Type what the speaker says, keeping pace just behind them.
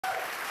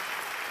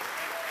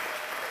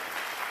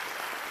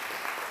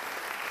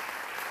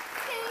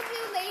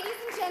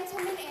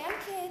gentlemen and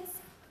kids,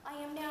 I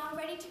am now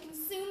ready to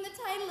consume the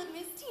title of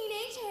Miss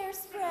Teenage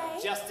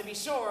Hairspray. Just to be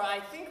sure, I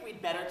think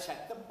we'd better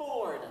check the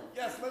board.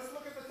 Yes, let's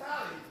look at the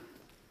tally.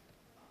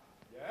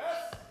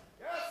 Yes,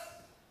 yes.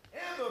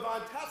 Amber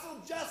Von Tassel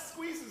just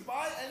squeezes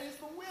by and is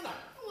the winner.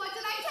 What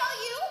did I tell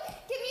you?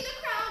 Give me the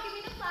crown, give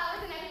me the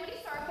flowers, and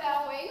everybody start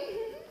bowing.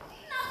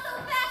 Not so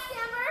fast,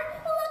 Amber.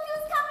 Look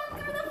who's coming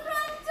through the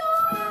front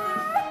door.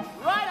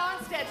 Right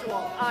on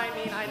schedule.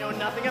 I know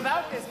nothing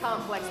about this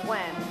complex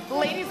plan.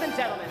 Ladies and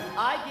gentlemen,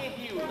 I give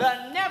you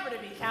the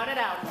never-to-be-counted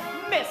out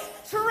Miss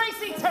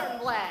Tracy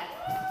Turnblad.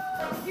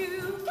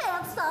 You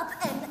can't stop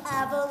an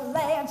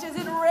avalanche as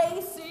it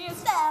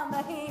races down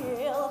the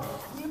hill.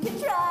 You can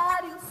try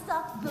to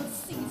stop the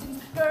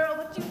seasons, girl,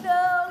 but you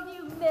know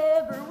you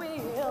never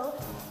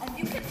will. And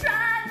you can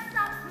try to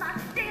stop my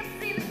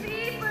dancing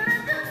feet, but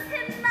I just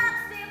cannot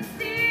stand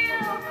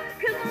still.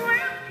 'Cause the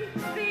world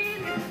keeps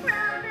spinning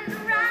round and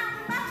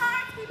round, my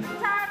heart keeps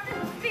tied to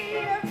the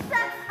beat of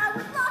sound. I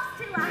was lost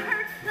till I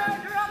heard the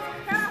drums,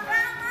 and I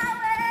found my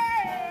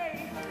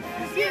way.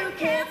 'Cause you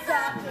can't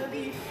stop the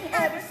beat.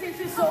 Ever since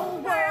this whole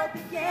world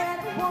began,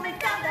 a woman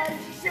found that if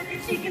she shook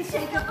it, she can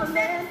shake up a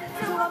man.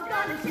 So I'm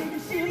gonna shake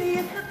and shimmy,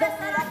 it's the best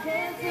that I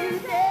can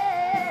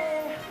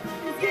today.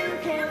 'Cause you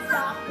can't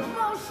stop the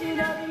motion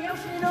of the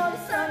ocean or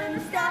the sun in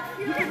the sky.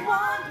 You can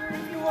wander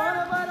if you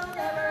wanna, but I'll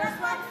never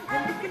ask why.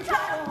 And you can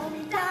try to hold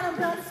me down, I'm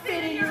gonna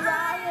spit in your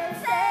eye and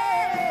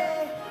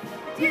say,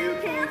 you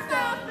can't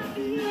stop the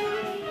beat.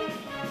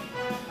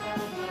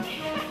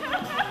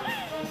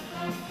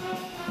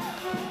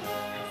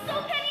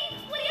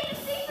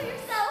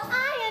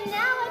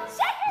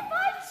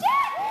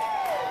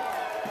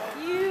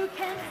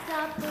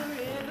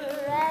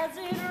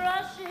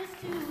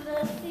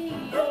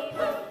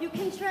 You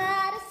can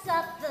try to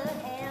stop the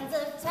hands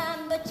of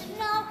time, but you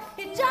know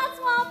it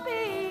just won't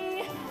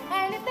be.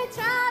 And if they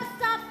try to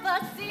stop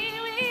us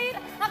seaweed,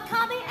 I'll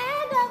call the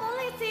end of the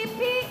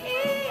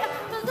LCPE.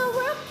 'Cause the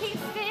world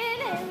keeps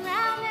spinning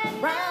round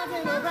and round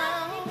and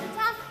around. Take the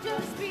time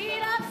to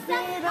speed up,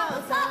 step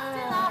up, stop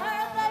till I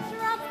heard the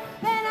drums,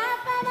 and I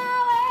found my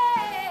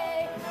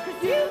way.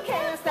 'Cause you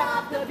can't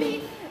stop the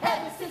beat.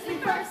 Ever since we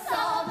first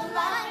saw the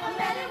light, a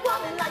man and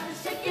woman like to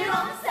shake it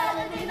on a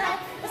Saturday night.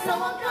 So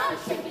I'm gonna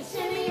shake and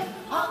shimmy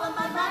all of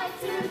my might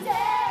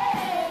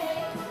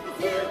today. 'Cause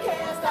you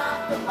can't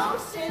stop the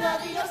motion of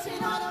the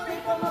ocean or the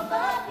rain from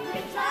above. You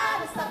can try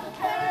to stop the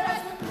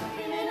paradise from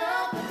dreaming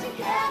up, but you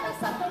cannot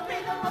stop the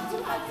rhythm of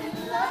two hearts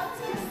in love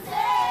to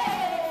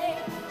stay.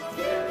 'Cause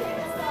you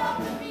can't stop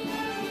the beat.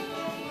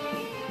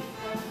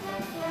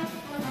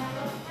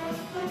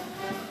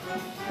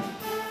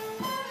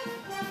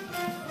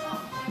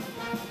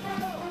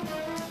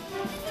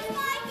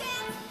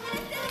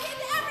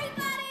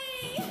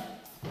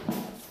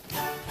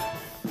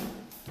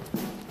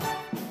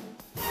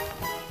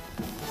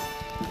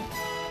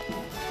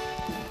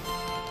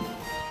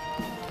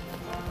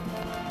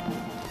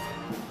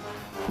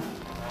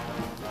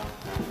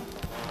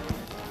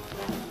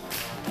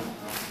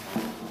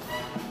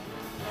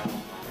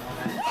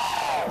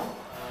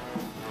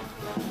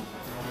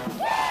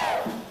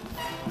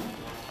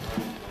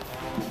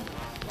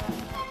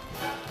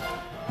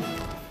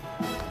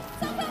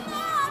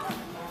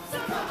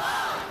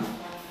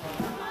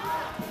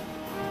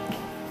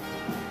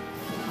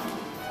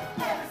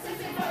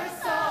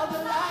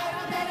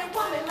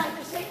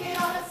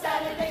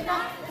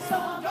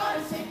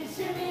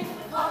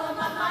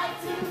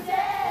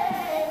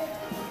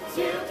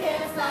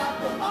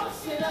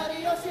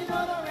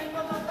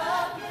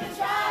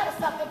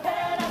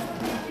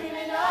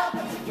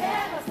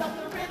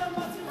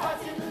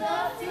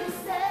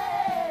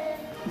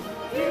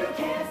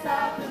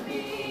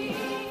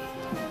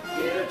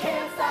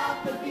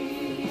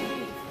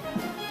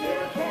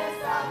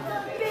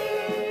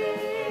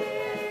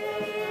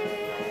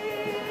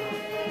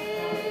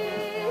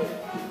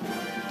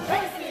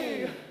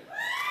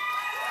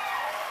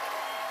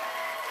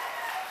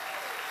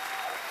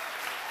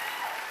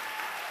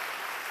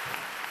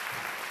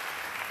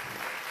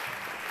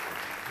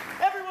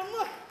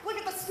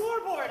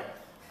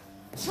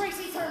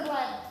 Tracy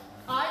Turnblad,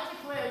 I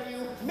declare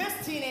you Miss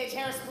Teenage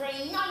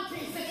Hairspray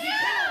 1962.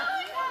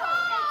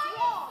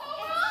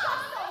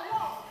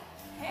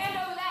 Hand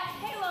over that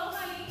halo,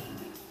 honey.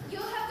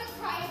 You'll have to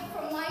pry it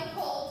from my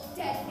cold,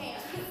 dead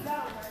hand.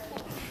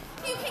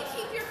 You can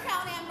keep your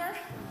crown, Amber.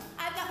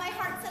 I've got my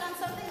heart set on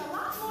something a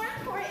lot more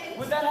important.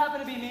 Would that happen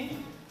to be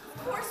me?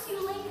 Of course, you,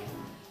 Link.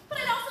 But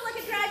I'd also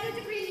like a graduate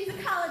degree in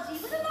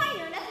musicology with a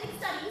minor in ethnic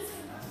studies.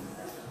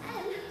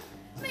 And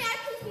may I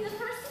please be the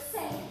first to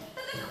say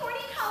that the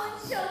Corny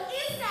Collins show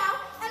is now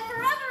and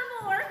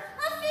forevermore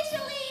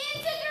officially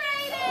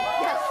integrated!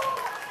 Yes!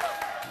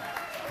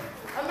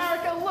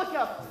 America, look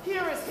up.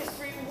 Here is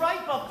history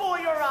right before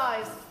your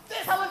eyes.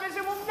 This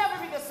television will never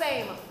be the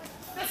same.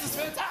 This is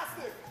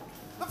fantastic.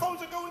 The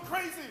phones are going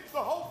crazy. The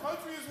whole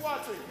country is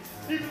watching.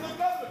 Even the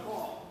governor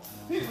called.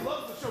 He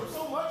loves the show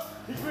so much,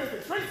 he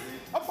granted Tracy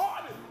a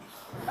pardon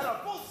and a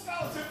full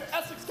scholarship to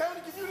Essex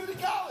County Community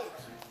College.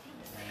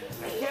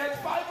 They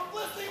can't buy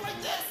publicity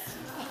like this.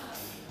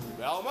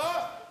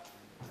 Velma,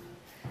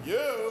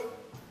 you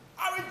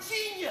are a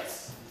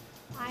genius.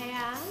 I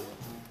am?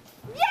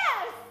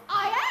 Yes,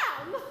 I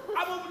am!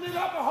 I'm opening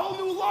up a whole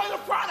new line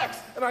of products,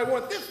 and I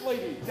want this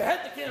lady to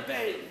head the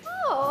campaign.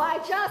 Oh, I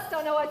just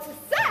don't know what to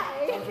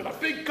say. Comes with a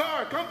big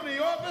car, a company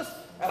office,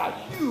 and a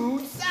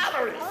huge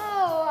salary.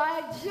 Oh,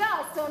 I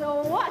just don't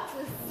know what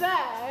to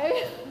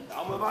say.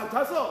 Velma Von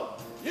Tussle,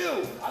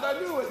 you are the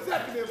new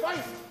executive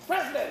vice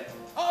president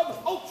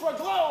of Ultra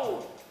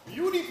Glow,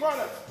 beauty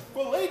products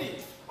for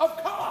ladies of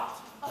color.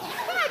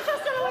 I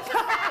just don't know what to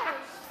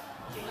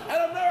say.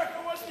 And America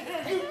wants to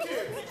hear you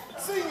kids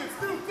sing its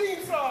new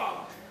theme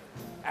song.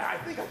 And I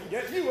think I can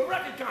get you a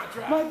record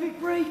contract. My big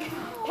break.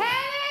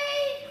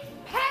 Penny!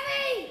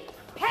 Penny!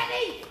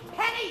 Penny!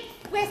 Penny!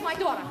 Where's my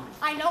daughter?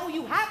 I know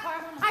you have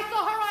her. I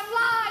saw her on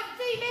live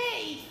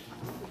TV.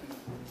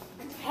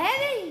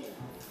 Penny!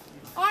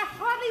 I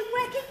hardly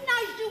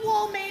recognized you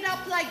all made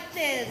up like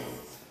this.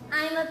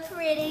 I'm a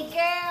pretty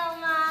girl,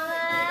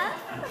 Mama.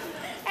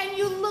 And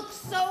you look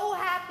so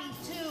happy,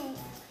 too.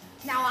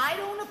 Now, I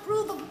don't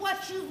approve of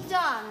what you've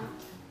done,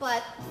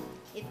 but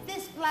if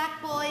this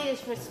black boy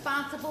is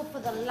responsible for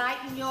the light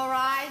in your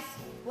eyes,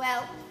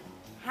 well,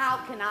 how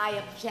can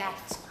I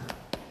object?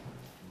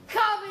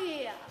 Come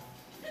here.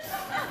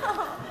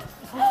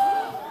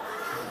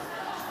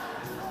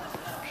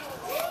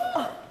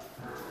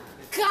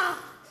 God,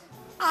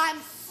 I'm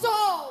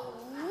so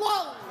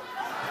lonely.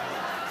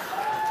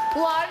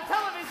 Live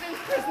television,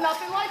 there's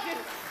nothing like it.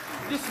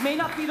 This may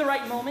not be the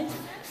right moment,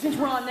 since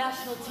we're on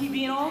national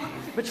TV and all,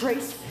 but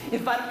Trace,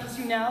 if I don't kiss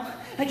you now,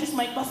 I just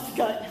might bust a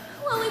gut.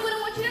 Well, we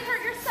wouldn't want you to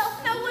hurt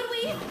yourself, no, would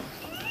we?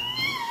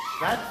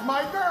 That's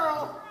my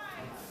girl.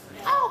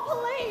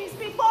 Oh, please,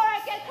 before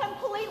I get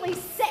completely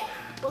sick,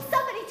 will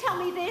somebody tell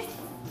me this?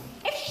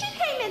 If she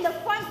came in the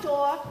front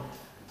door,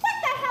 what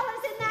the hell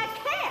is in that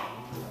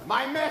can?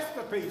 My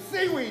masterpiece,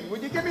 seaweed.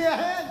 Would you give me a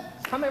hand?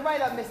 Coming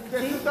right up, Mr.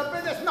 This T. is the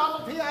biggest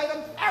novelty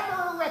item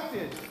ever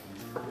erected.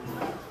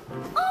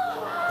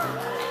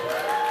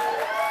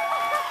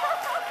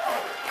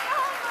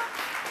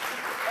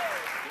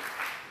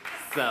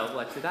 So,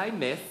 what did I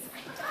miss?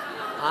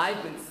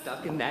 I've been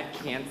stuck in that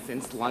can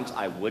since lunch.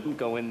 I wouldn't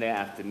go in there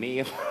after me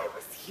if I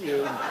was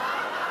you.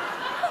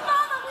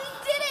 Mama, we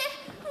did it!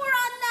 We're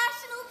on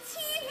national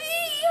TV!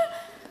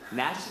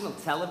 National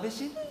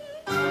television?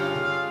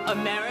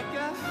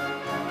 America?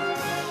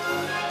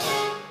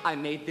 I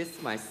made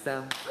this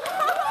myself.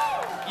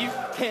 You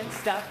can't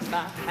stop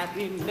my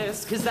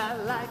happiness, 'cause I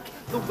like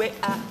the way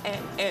I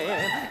am.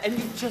 And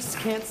you just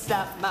can't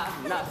stop my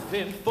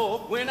nothing for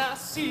when I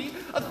see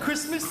a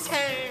Christmas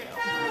ham.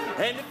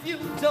 And if you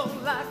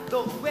don't like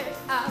the way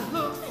I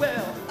look,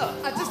 well,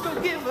 I just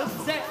don't give a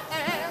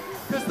damn.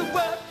 'Cause the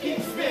world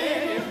keeps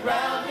spinning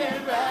round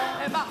and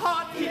round, and my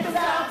heart keeps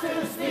down to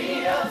the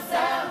speed of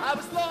sound. I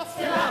was lost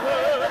and I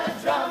heard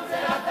the drums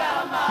and I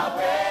found my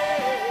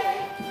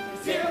way.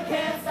 'Cause you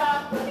can't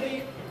stop the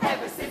beat.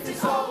 Ever since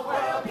this whole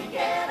world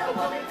began, a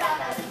woman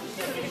found out she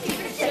should keep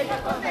it shake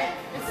up a man.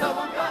 And so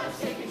I'm gonna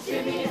shake and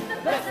shimmy, it's the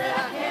best that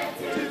I can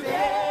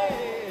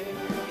today.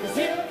 'Cause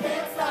you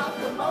can't stop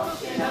the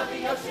motion of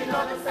the ocean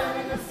or the sun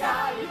in the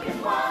sky. You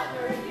can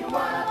wander if you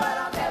wanna, but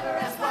I'll never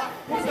ask why.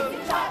 And if you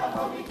try to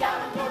hold me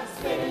down, I'm gonna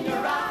spit in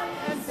your eye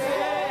and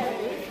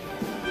say,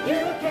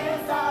 you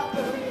can't stop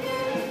the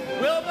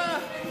beat. Wilbur,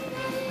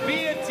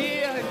 be a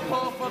dear and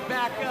call for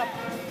backup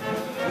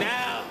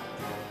now.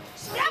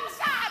 Step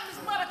aside, Miss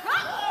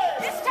Buttercup.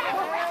 It's time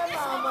to wrap this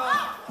one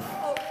up.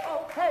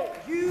 Oh, hey,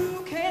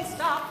 you can't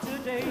stop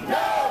today.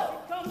 No!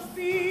 It comes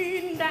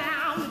speeding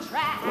down the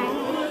track.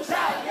 Ooh,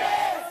 try,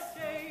 yes!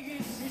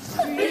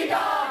 Be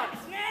gone!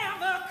 It's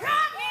never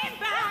coming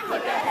back.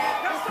 What the heck?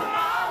 'Cause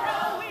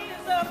tomorrow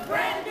is a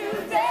brand new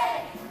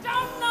day.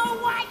 Don't know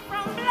white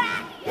from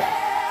black.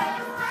 Yeah!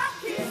 The rock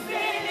keeps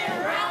spinning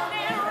round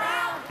and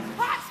round.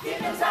 Heart's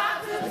giving time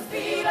to the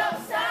speed of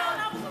sound.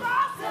 I was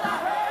lost till I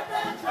heard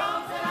the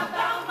drums and I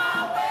found my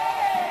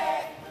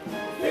way.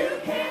 You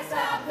can't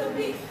stop the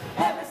beat.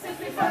 Ever since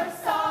we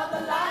first saw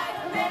the light,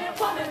 a man and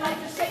woman like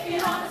to shake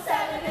it on a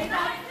Saturday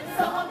night.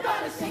 So I'm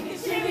gonna shake and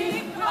shimmy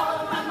all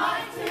of my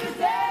mind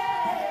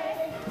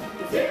today.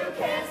 'Cause you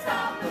can't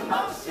stop the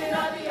motion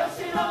of the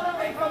ocean or the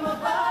rain from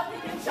above.